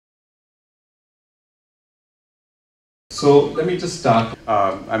So let me just start.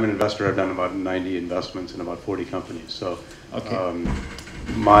 I'm an investor. I've done about 90 investments in about 40 companies. So Okay.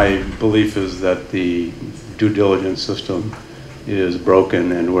 my belief is that the due diligence system is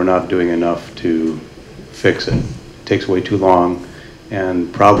broken and we're not doing enough to fix it. It takes way too long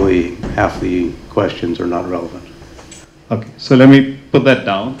and probably half the questions are not relevant. Okay, so let me put that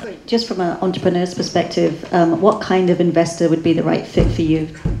down. Just from an entrepreneur's perspective, what kind of investor would be the right fit for you?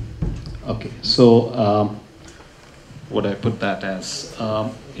 Okay, so what I put that as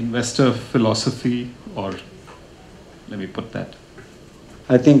investor philosophy, or let me put that.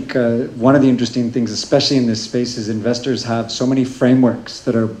 I think one of the interesting things, especially in this space, is investors have so many frameworks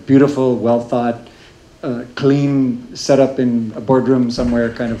that are beautiful, well thought, clean, set up in a boardroom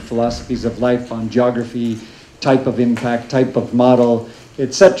somewhere, kind of philosophies of life on geography, type of impact, type of model,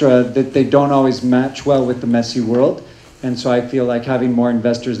 etc., that they don't always match well with the messy world. And so I feel like having more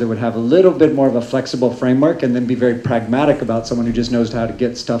investors that would have a little bit more of a flexible framework and then be very pragmatic about someone who just knows how to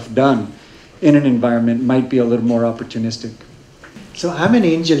get stuff done in an environment might be a little more opportunistic. So I'm an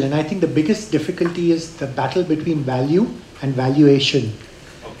angel, and I think the biggest difficulty is the battle between value and valuation.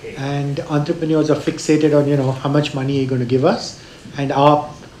 Okay. And entrepreneurs are fixated on, how much money are you going to give us? And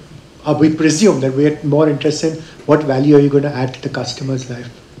we presume that we're more interested in what value are you going to add to the customer's life.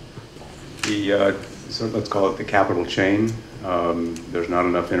 So let's call it the capital chain. There's not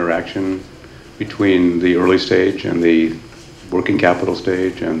enough interaction between the early stage and the working capital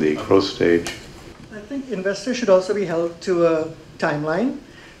stage and the growth stage. I think investors should also be held to a timeline.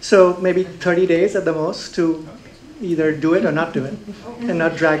 So maybe 30 days at the most to either do it or not do it, and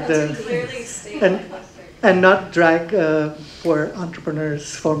not drag and not drag poor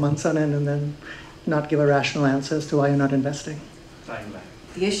entrepreneurs for months on end and then not give a rational answer as to why you're not investing.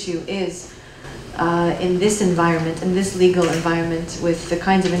 The issue is in this environment, in this legal environment, with the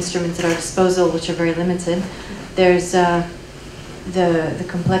kinds of instruments at our disposal, which are very limited, there's the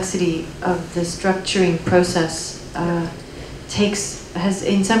complexity of the structuring process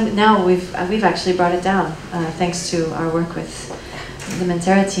we've actually brought it down thanks to our work with the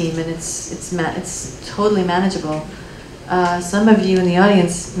Mentera team, and it's totally manageable. Some of you in the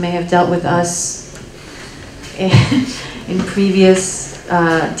audience may have dealt with us in previous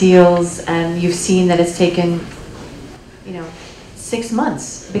deals, and you've seen that it's taken 6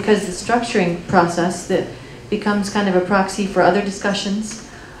 months, because the structuring process that becomes kind of a proxy for other discussions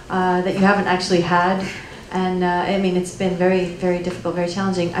that you haven't actually had. And it's been very, very difficult, very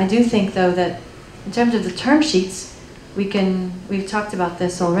challenging. I do think, though, that in terms of the term sheets, we've talked about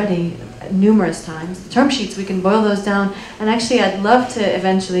this already numerous times. The term sheets, we can boil those down. And actually, I'd love to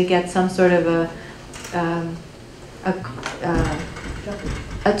eventually get some sort of a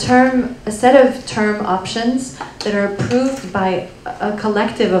set of term options that are approved by a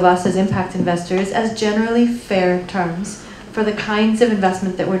collective of us as impact investors as generally fair terms for the kinds of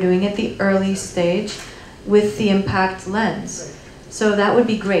investment that we're doing at the early stage with the impact lens. So that would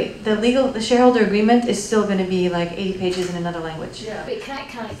be great. The shareholder agreement is still going to be like 80 pages in another language. Yeah. Wait, can I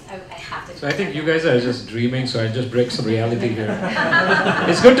have to. So I think you guys are just dreaming, so I just break some reality here.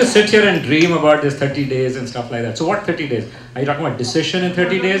 It's good to sit here and dream about this 30 days and stuff like that. So what 30 days? Are you talking about decision in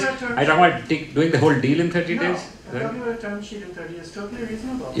 30 days? Are you talking about doing the whole deal in 30 days? I'm talking about a term sheet in 30 days. Totally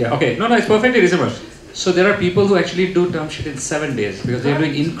reasonable. Yeah, okay. No, it's perfectly reasonable. So there are people who actually do term sheet in 7 days because they're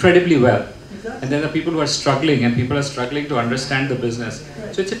doing incredibly well. And then the people who are struggling, and people are struggling to understand the business.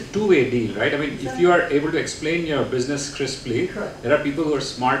 So it's a two-way deal, right? I mean, if you are able to explain your business crisply, there are people who are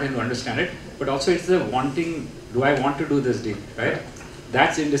smart and who understand it, but also it's the wanting, do I want to do this deal, right?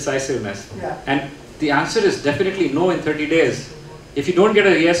 That's indecisiveness. And the answer is definitely no in 30 days. If you don't get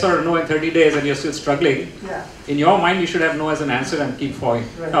a yes or a no in 30 days and you're still struggling, in your mind you should have no as an answer and keep following.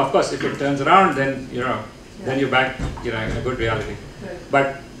 Now, of course, if it turns around, then then you're back, in a good reality.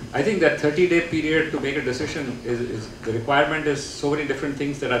 But I think that 30-day period to make a decision is the requirement is so many different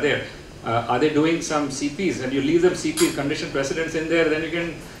things that are there. Are they doing some CPs? And you leave them CPs, condition precedents in there, then you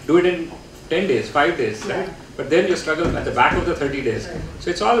can do it in 10 days, 5 days, right? But then you struggle at the back of the 30 days. So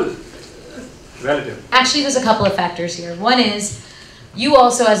it's all relative. Actually, there's a couple of factors here. One is, you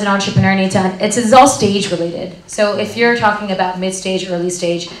also as an entrepreneur need to, it's all stage related. So if you're talking about mid-stage, early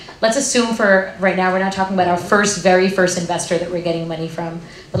stage, let's assume for right now, we're not talking about our very first investor that we're getting money from.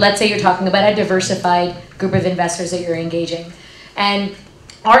 But let's say you're talking about a diversified group of investors that you're engaging. And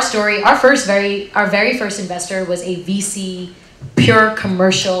our story, our very first investor was a VC, pure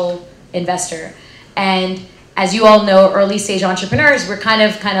commercial investor. And as you all know, early stage entrepreneurs, we're kind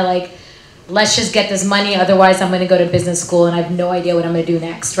of like, let's just get this money, otherwise I'm going to go to business school and I have no idea what I'm going to do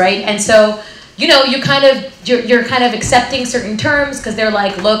next, right? And so, you're kind of accepting certain terms because they're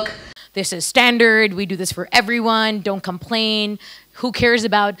like, look, this is standard, we do this for everyone, don't complain. Who cares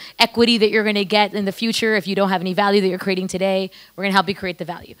about equity that you're going to get in the future if you don't have any value that you're creating today? We're going to help you create the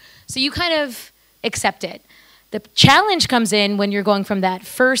value. So you kind of accept it. The challenge comes in when you're going from that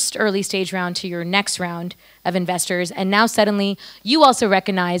first early stage round to your next round of investors, and now suddenly you also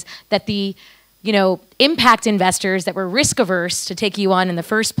recognize that the impact investors that were risk averse to take you on in the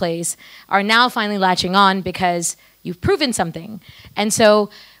first place are now finally latching on because you've proven something. And so,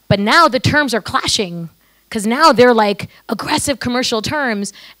 but now the terms are clashing, because now they're like aggressive commercial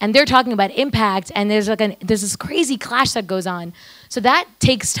terms and they're talking about impact, and there's this crazy clash that goes on. So that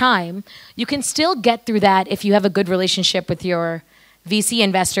takes time. You can still get through that if you have a good relationship with your VC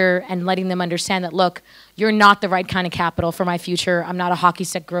investor and letting them understand that, look, you're not the right kind of capital for my future. I'm not a hockey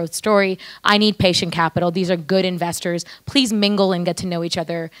stick growth story. I need patient capital. These are good investors. Please mingle and get to know each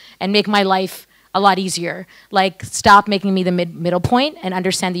other and make my life a lot easier. Like, stop making me the middle point and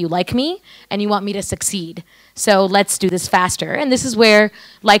understand that you like me and you want me to succeed. So let's do this faster. And this is where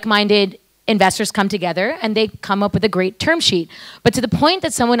like-minded investors come together and they come up with a great term sheet. But to the point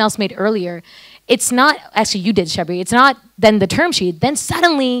that someone else made earlier, it's not, actually you did, Shabri, it's not then the term sheet, then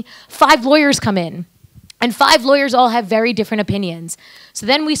suddenly 5 lawyers come in. And 5 lawyers all have very different opinions. So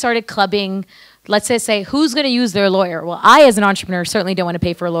then we started clubbing, let's just say, who's going to use their lawyer? Well, I, as an entrepreneur, certainly don't want to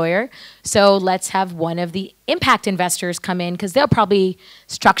pay for a lawyer. So let's have one of the impact investors come in, because they'll probably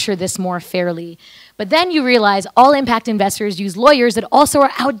structure this more fairly. But then you realize all impact investors use lawyers that also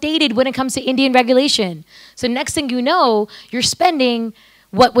are outdated when it comes to Indian regulation. So next thing you know, you're spending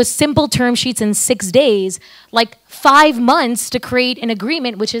what was simple term sheets in 6 days, like 5 months to create an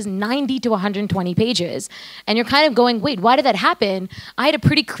agreement, which is 90 to 120 pages. And you're kind of going, wait, why did that happen? I had a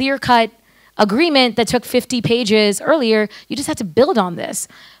pretty clear-cut agreement that took 50 pages earlier. You just had to build on this.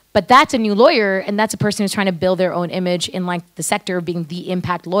 But that's a new lawyer, and that's a person who's trying to build their own image in like the sector of being the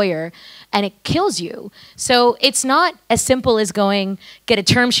impact lawyer, and it kills you. So it's not as simple as going, get a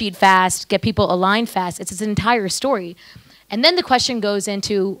term sheet fast, get people aligned fast. It's an entire story. And then the question goes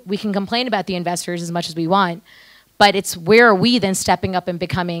into, we can complain about the investors as much as we want, but it's where are we then stepping up and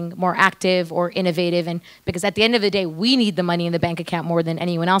becoming more active or innovative? And because at the end of the day, we need the money in the bank account more than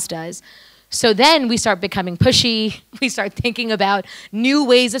anyone else does. So then we start becoming pushy. We start thinking about new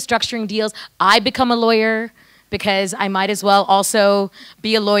ways of structuring deals. I become a lawyer because I might as well also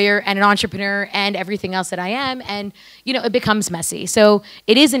be a lawyer and an entrepreneur and everything else that I am. And it becomes messy. So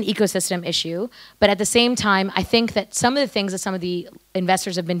it is an ecosystem issue. But at the same time, I think that some of the things that some of the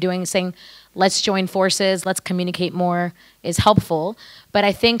investors have been doing, saying, let's join forces, let's communicate more, is helpful. But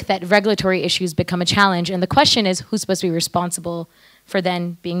I think that regulatory issues become a challenge. And the question is, who's supposed to be responsible for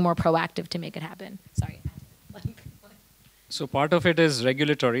then being more proactive to make it happen? Sorry. So part of it is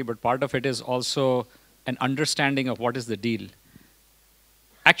regulatory, but part of it is also an understanding of what is the deal.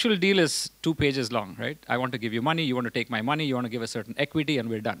 Actual deal is 2 pages long, right? I want to give you money, you want to take my money, you want to give a certain equity, and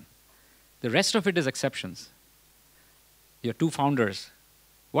we're done. The rest of it is exceptions. You're 2 founders.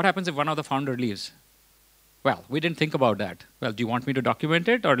 What happens if one of the founder leaves? Well, we didn't think about that. Well, do you want me to document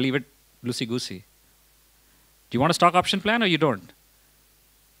it or leave it loosey-goosey? Do you want a stock option plan or you don't?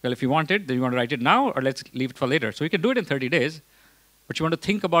 Well, if you want it, then you want to write it now or let's leave it for later. So we can do it in 30 days, but you want to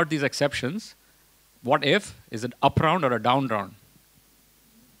think about these exceptions. What if? Is it up round or a down round?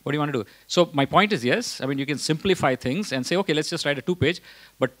 What do you want to do? So my point is, yes, I mean, you can simplify things and say, okay, let's just write a 2-page.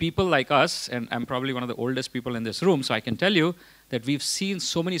 But people like us, and I'm probably one of the oldest people in this room, so I can tell you that we've seen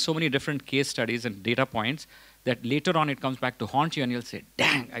so many different case studies and data points that later on it comes back to haunt you and you'll say,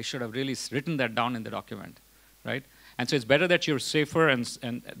 dang, I should have really written that down in the document, right? And so it's better that you're safer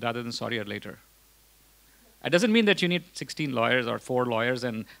and rather than sorrier later. It doesn't mean that you need 16 lawyers or 4 lawyers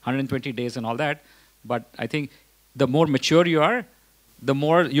and 120 days and all that. But I think the more mature you are, the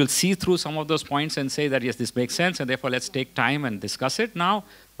more you'll see through some of those points and say that, yes, this makes sense, and therefore let's take time and discuss it now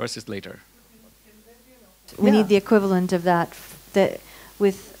versus later. We need the equivalent of that.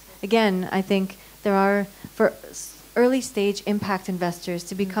 Again, I think there are, for early stage impact investors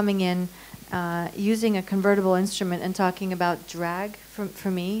to be coming in using a convertible instrument and talking about drag,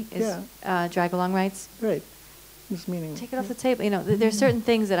 for me, is drag along rights. Right. Meaning. Take it off the table. There's certain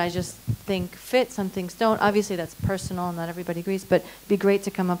things that I just think fit, some things don't. Obviously, that's personal, not everybody agrees, but it'd be great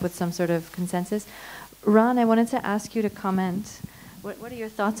to come up with some sort of consensus. Ron, I wanted to ask you to comment. What are your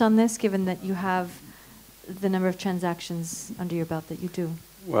thoughts on this, given that you have the number of transactions under your belt that you do?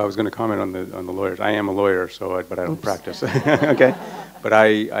 Well, I was going to comment on the lawyers. I am a lawyer, but I don't practice. Okay, but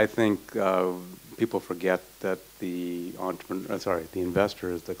I think people forget that the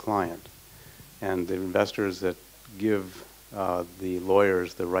investor is the client, and the investors that give the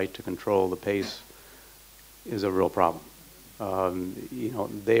lawyers the right to control the pace is a real problem.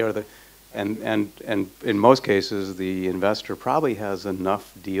 They are the, and in most cases, the investor probably has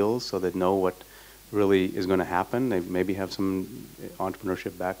enough deals so they know what really is going to happen. They maybe have some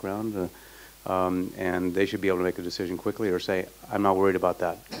entrepreneurship background, and they should be able to make a decision quickly or say, I'm not worried about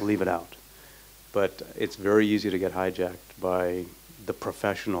that, leave it out. But it's very easy to get hijacked by the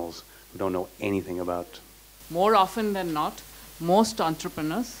professionals who don't know anything about. More often than not, most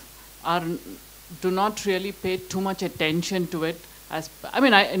entrepreneurs do not really pay too much attention to it.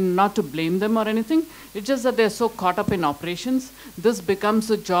 Not to blame them or anything, it's just that they're so caught up in operations. This becomes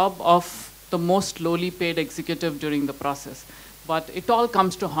the job of the most lowly paid executive during the process. But it all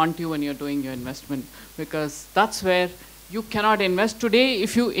comes to haunt you when you're doing your investment, because that's where you cannot invest. Today,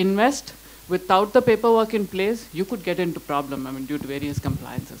 if you invest without the paperwork in place, you could get into problem, due to various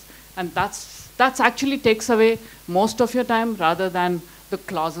compliances. And that's actually takes away most of your time rather than the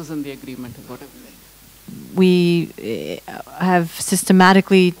clauses in the agreement is what I mean. We have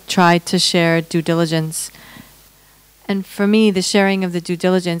systematically tried to share due diligence. And for me, the sharing of the due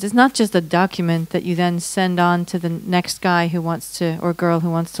diligence is not just a document that you then send on to the next guy who wants to, or girl who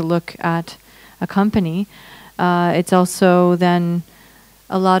wants to look at a company. It's also then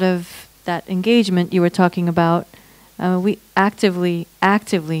a lot of that engagement you were talking about. We actively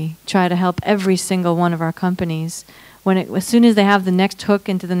try to help every single one of our companies. As soon as they have the next hook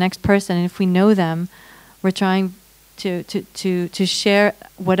into the next person, and if we know them, we're trying to share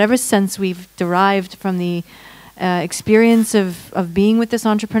whatever sense we've derived from the experience of being with this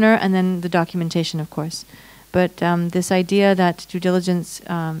entrepreneur, and then the documentation, of course. But this idea that due diligence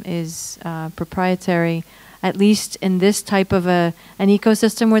is proprietary, at least in this type of an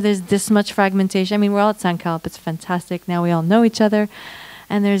ecosystem where there's this much fragmentation. We're all at Sankalp. It's fantastic. Now we all know each other,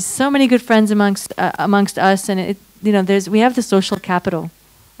 and there's so many good friends amongst us. And we have the social capital,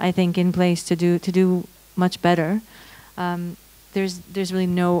 I think, in place to do much better. There's really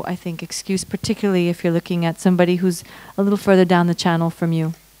no, I think, excuse, particularly if you're looking at somebody who's a little further down the channel from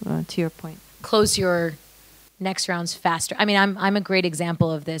you. To your point, close your next rounds faster. I'm a great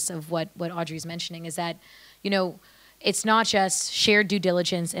example of this, of what Audrey's mentioning, is that, it's not just shared due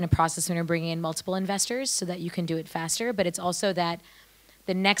diligence in a process when you're bringing in multiple investors so that you can do it faster, but it's also that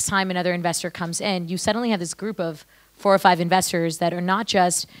the next time another investor comes in, you suddenly have this group of 4 or 5 investors that are not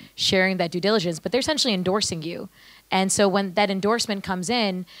just sharing that due diligence, but they're essentially endorsing you. And so when that endorsement comes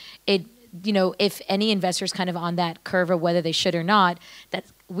in, if any investor's kind of on that curve of whether they should or not, that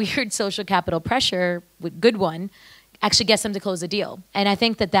weird social capital pressure, good one, actually gets them to close a deal. And I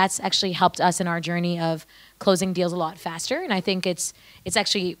think that that's actually helped us in our journey of closing deals a lot faster. And I think it's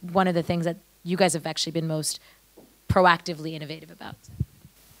actually one of the things that you guys have actually been most proactively innovative about.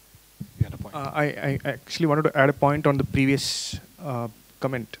 You had a point. I actually wanted to add a point on the previous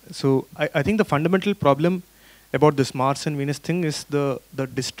comment. So I think the fundamental problem about this Mars and Venus thing is the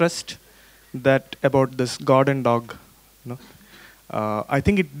distrust that about this God and dog. I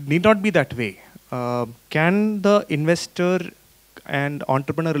think it need not be that way. Can the investor and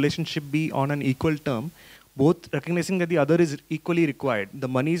entrepreneur relationship be on an equal term, both recognizing that the other is equally required? The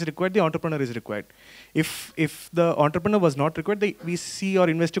money is required, the entrepreneur is required. If the entrepreneur was not required, the VC or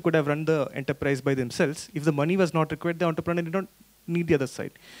investor could have run the enterprise by themselves. If the money was not required, the entrepreneur did not need the other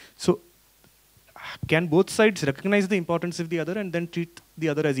side. So can both sides recognize the importance of the other and then treat the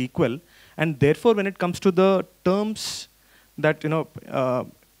other as equal? And therefore, when it comes to the terms that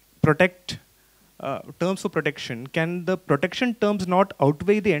protect terms for protection, can the protection terms not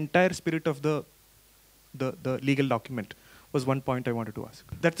outweigh the entire spirit of the legal document? Was one point I wanted to ask.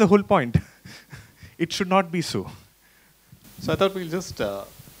 That's the whole point. It should not be so. So I thought we'll just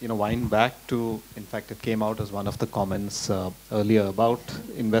wind back to, in fact, it came out as one of the comments earlier about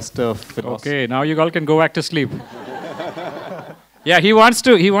investor philosophy. Okay, now you all can go back to sleep. Yeah, he wants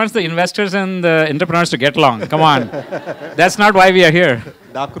the investors and the entrepreneurs to get along. Come on. That's not why we are here.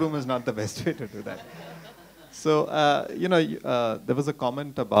 Dark room is not the best way to do that. So, there was a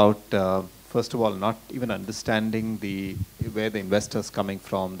comment about, first of all, not even understanding where the investor's coming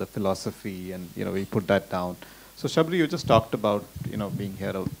from, the philosophy, and, we put that down. So, Shabri, you just talked about, being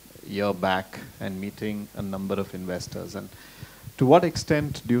here a year back and meeting a number of investors. And to what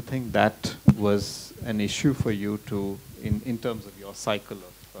extent do you think that was an issue for you in terms of your cycle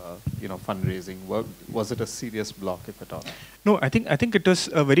of fundraising? Was it a serious block, if at all? No, I think it was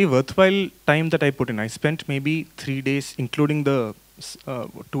a very worthwhile time that I put in. I spent maybe 3 days, including the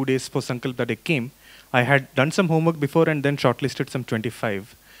 2 days for Sankalp that I came. I had done some homework before and then shortlisted some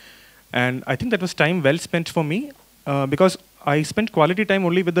 25. And I think that was time well spent for me because I spent quality time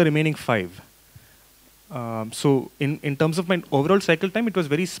only with the remaining 5. So in terms of my overall cycle time, it was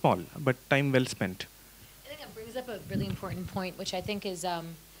very small, but time well spent. I think that brings brings up a really important point, which I think is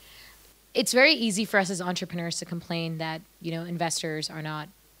it's very easy for us as entrepreneurs to complain that, investors are not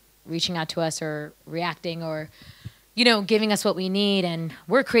reaching out to us or reacting or, giving us what we need, and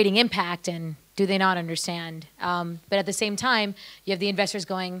we're creating impact, and do they not understand? But at the same time, you have the investors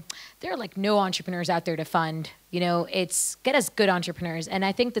going, there are like no entrepreneurs out there to fund. It's get us good entrepreneurs. And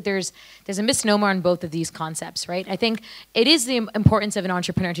I think that there's a misnomer on both of these concepts, right? I think it is the importance of an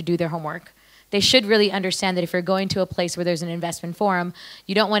entrepreneur to do their homework. They should really understand that if you're going to a place where there's an investment forum,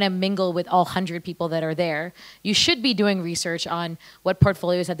 you don't want to mingle with all 100 people that are there. You should be doing research on what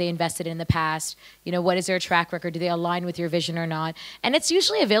portfolios have they invested in the past, what is their track record, do they align with your vision or not? And it's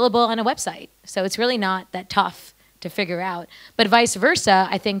usually available on a website, so it's really not that tough to figure out. But vice versa,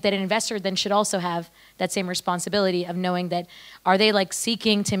 I think that an investor then should also have that same responsibility of knowing that, are they like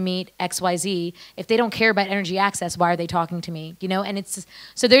seeking to meet XYZ? If they don't care about energy access, why are they talking to me? And it's,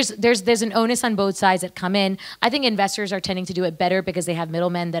 so there's an onus on both sides that come in. I think investors are tending to do it better because they have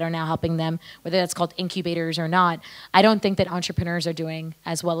middlemen that are now helping them, whether that's called incubators or not. I don't think that entrepreneurs are doing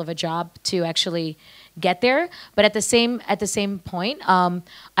as well of a job to actually get there. But at the same point,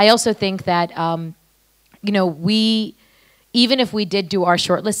 I also think that, even if we did do our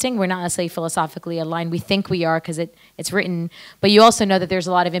shortlisting, we're not necessarily philosophically aligned. We think we are because it's written. But you also know that there's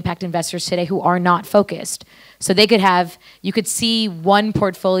a lot of impact investors today who are not focused. So you could see one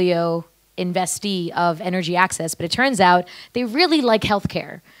portfolio investee of energy access, but it turns out they really like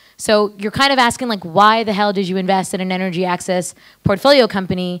healthcare. So you're kind of asking, like, why the hell did you invest in an energy access portfolio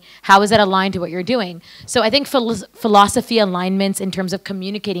company? How is that aligned to what you're doing? So I think philosophy alignments in terms of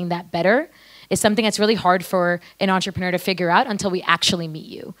communicating that better is something that's really hard for an entrepreneur to figure out until we actually meet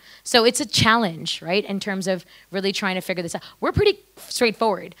you. So it's a challenge, right, in terms of really trying to figure this out. We're pretty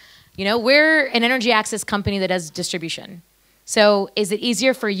straightforward. We're an energy access company that does distribution. So is it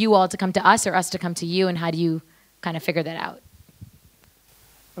easier for you all to come to us or us to come to you, and how do you kind of figure that out?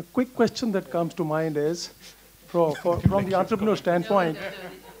 A quick question that comes to mind is, from the entrepreneur standpoint,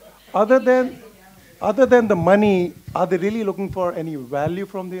 other than the money, are they really looking for any value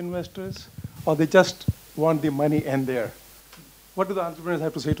from the investors? Or they just want the money and there? What do the entrepreneurs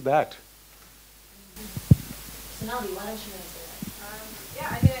have to say to that? Sonali, why don't you answer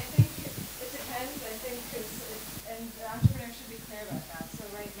that? I think it depends. I think and the entrepreneur should be clear about that. So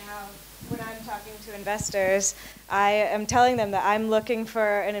right now, when I'm talking to investors, I am telling them that I'm looking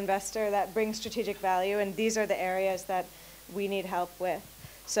for an investor that brings strategic value, and these are the areas that we need help with.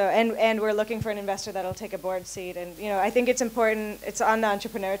 So, and we're looking for an investor that'll take a board seat. And, I think it's important, it's on the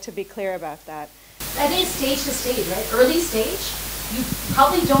entrepreneur to be clear about that. I think it's stage to stage, right? Early stage, you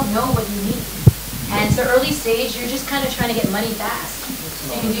probably don't know what you need. And so early stage, you're just kind of trying to get money fast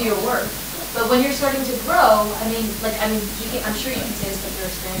so you can do your work. But when you're starting to grow, I'm sure you can say this with your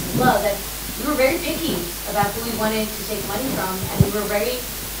experience as well, that we were very picky about who we wanted to take money from. And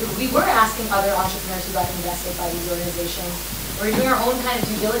we were asking other entrepreneurs who got invested by these organizations. We're doing our own kind of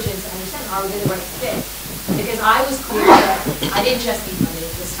due diligence to understand, are we the right fit? Because I was clear that I didn't just need money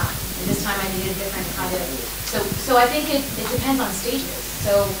this time. And this time I needed a different kind of, so I think it depends on stages.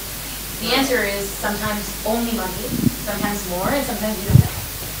 So the answer is sometimes only money, sometimes more, and sometimes you don't know.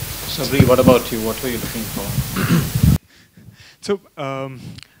 Sabri, what about you? What were you looking for? So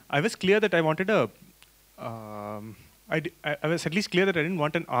I was clear that I wanted I was at least clear that I didn't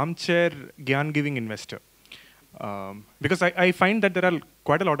want an armchair Gyan-giving investor. Because I find that there are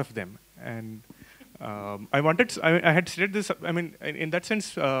quite a lot of them, and I had said this. In that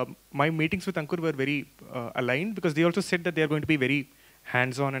sense, my meetings with Ankur were very aligned, because they also said that they are going to be very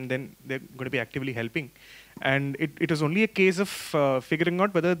hands-on, and then they're going to be actively helping. And it was only a case of figuring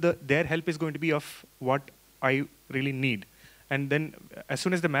out whether their help is going to be of what I really need. And then, as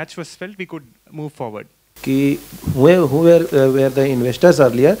soon as the match was felt, we could move forward. Who were the investors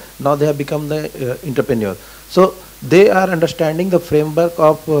earlier, now they have become the entrepreneur. So they are understanding the framework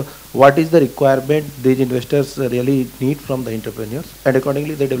of what is the requirement these investors really need from the entrepreneurs, and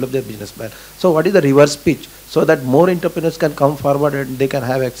accordingly they develop their business plan. So what is the reverse pitch, so that more entrepreneurs can come forward and they can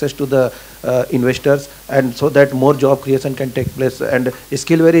have access to the investors, and so that more job creation can take place. And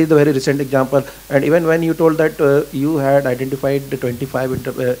Skillvary is the very recent example. And even when you told that you had identified the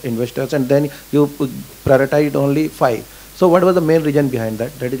 25 investors and then you prioritized only 5. So what was the main reason behind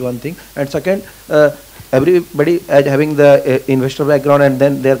that? That is one thing. And second, everybody having the investor background, and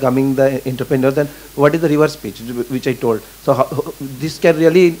then they're coming the entrepreneurs, then what is the reverse pitch, which I told. So this can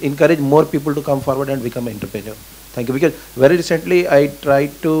really encourage more people to come forward and become an entrepreneur. Thank you. Because very recently I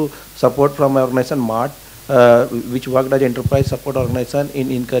tried to support from my organization MART, which worked as enterprise support organization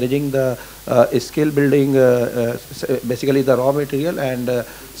in encouraging the skill building, basically the raw material and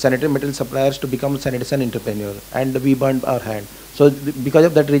sanitary material suppliers to become sanitation entrepreneur, and we burned our hand. So because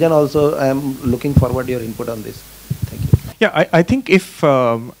of that reason also I am looking forward your input on this. Thank you. Yeah, I think if,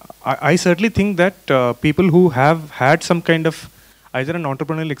 I certainly think that people who have had some kind of either an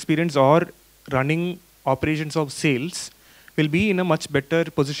entrepreneurial experience or running operations of sales will be in a much better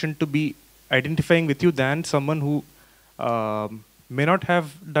position to be identifying with you than someone who may not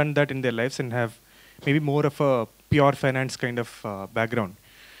have done that in their lives and have maybe more of a pure finance kind of background.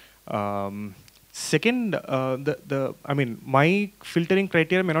 Second, I mean, my filtering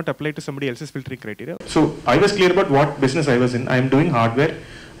criteria may not apply to somebody else's filtering criteria. So I was clear about what business I was in. I am doing hardware.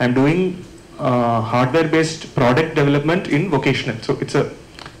 I am doing hardware-based product development in vocational. So it's a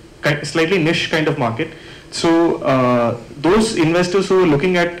slightly niche kind of market. So those investors who are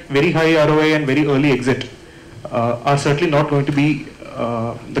looking at very high ROI and very early exit are certainly not going to be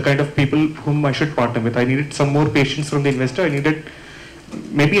the kind of people whom I should partner with. I needed some more patience from the investor. I needed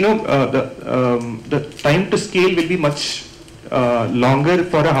maybe, you know, the time to scale will be much longer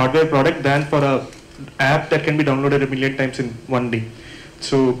for a hardware product than for a app that can be downloaded 1 million times in one day.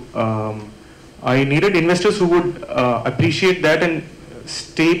 So I needed investors who would appreciate that and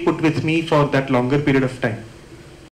stay put with me for that longer period of time.